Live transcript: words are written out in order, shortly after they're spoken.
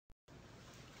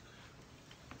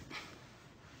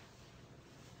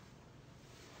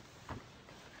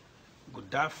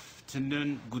Good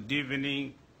afternoon, good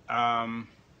evening, fellow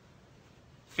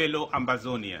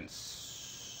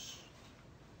Ambazonians.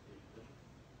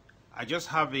 I just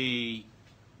have a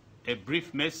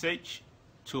brief message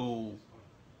to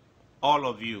all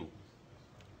of you,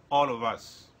 all of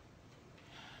us.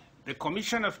 The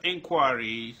Commission of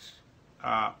Inquiries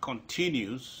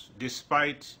continues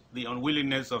despite the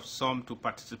unwillingness of some to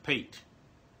participate.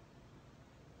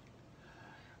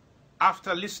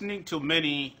 After listening to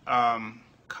many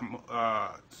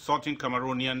sorting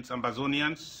Cameroonians,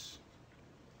 Ambazonians,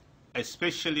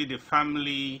 especially the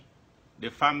families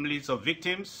of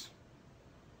victims,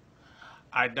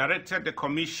 I directed the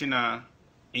commissioner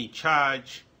in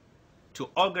charge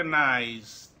to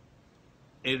organize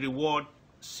a reward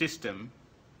system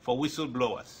for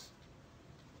whistleblowers.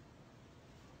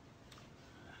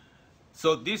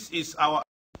 So this is our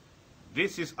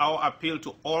appeal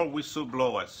to all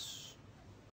whistleblowers,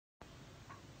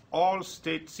 all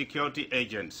state security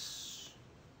agents,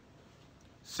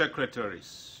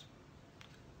 secretaries,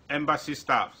 embassy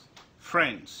staff,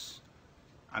 friends,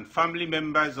 and family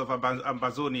members of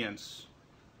Ambazonians,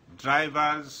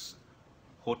 drivers,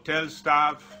 hotel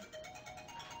staff,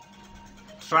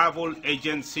 travel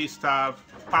agency staff,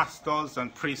 pastors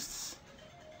and priests,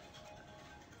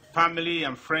 family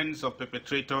and friends of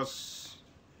perpetrators.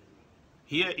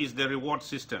 Here is the reward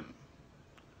system.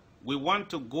 We want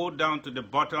to go down to the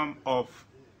bottom of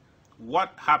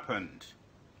what happened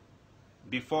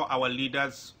before our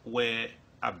leaders were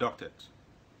abducted.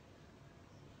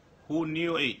 Who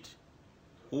knew it?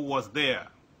 Who was there?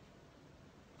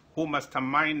 Who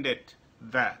masterminded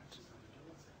that?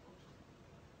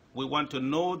 We want to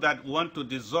know that, we want to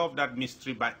dissolve that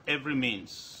mystery by every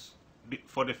means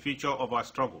for the future of our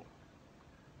struggle.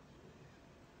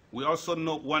 We also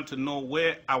want to know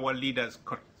where our leaders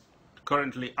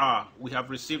currently are. We have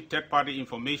received third-party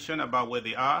information about where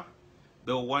they are.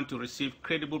 They will want to receive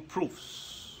credible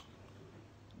proofs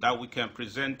that we can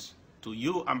present to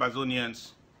you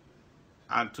Ambazonians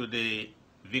and to the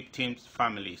victims'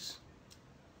 families.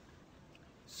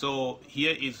 So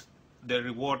here is the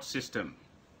reward system.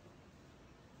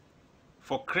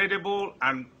 For credible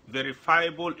and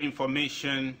verifiable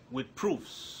information with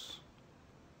proofs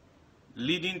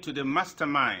leading to the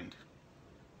mastermind,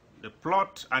 the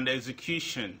plot and the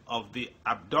execution of the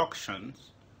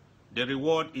abductions, the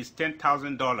reward is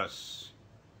 $10,000.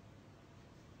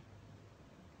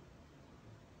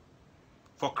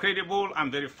 For credible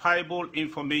and verifiable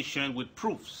information with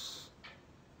proofs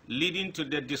leading to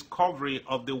the discovery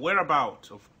of the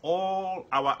whereabouts of all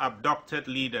our abducted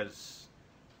leaders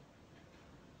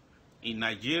in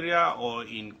Nigeria or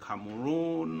in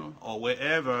Cameroon or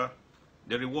wherever,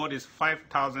 the reward is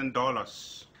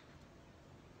 $5,000.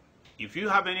 If you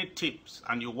have any tips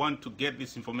and you want to get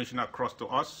this information across to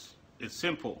us, it's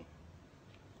simple.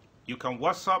 You can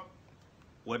WhatsApp,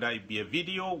 whether it be a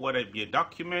video, whether it be a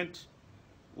document,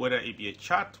 whether it be a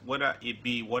chat, whether it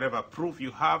be whatever proof you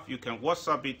have, you can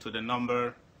WhatsApp it to the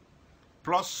number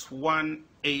 +1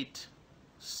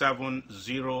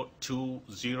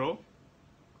 87020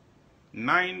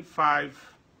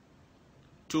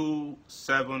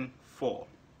 95274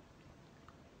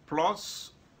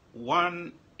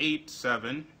 +1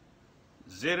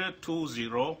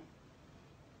 87020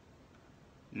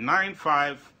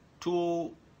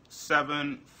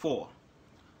 95274,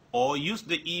 or use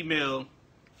the email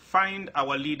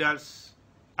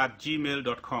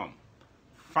findourleaders@gmail.com.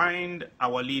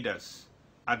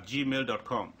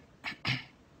 findourleaders@gmail.com.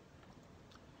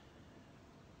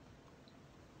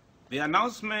 The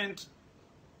announcement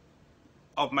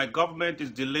of my government is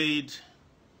delayed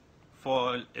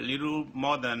for a little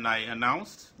more than I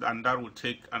announced, and that will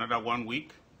take another 1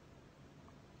 week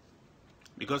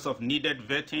because of needed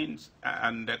vettings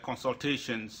and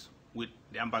consultations with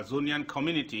the Ambazonian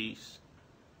communities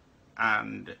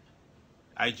and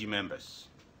IG members.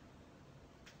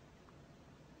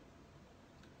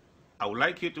 I would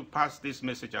like you to pass this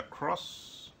message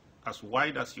across as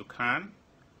wide as you can,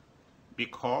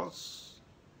 because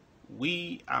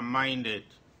we are minded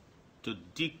to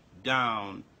dig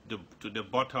down to the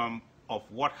bottom of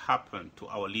what happened to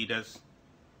our leaders.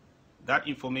 That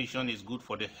information is good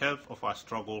for the health of our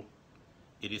struggle.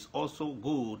 It is also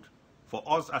good for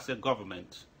us as a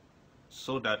government,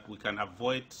 so that we can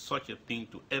avoid such a thing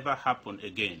to ever happen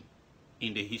again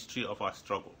in the history of our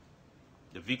struggle.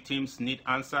 The victims need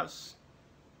answers.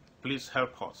 Please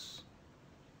help us.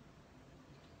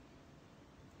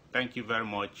 Thank you very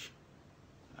much.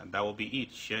 And that will be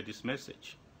it. Share this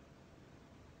message.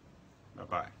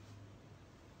 Bye-bye.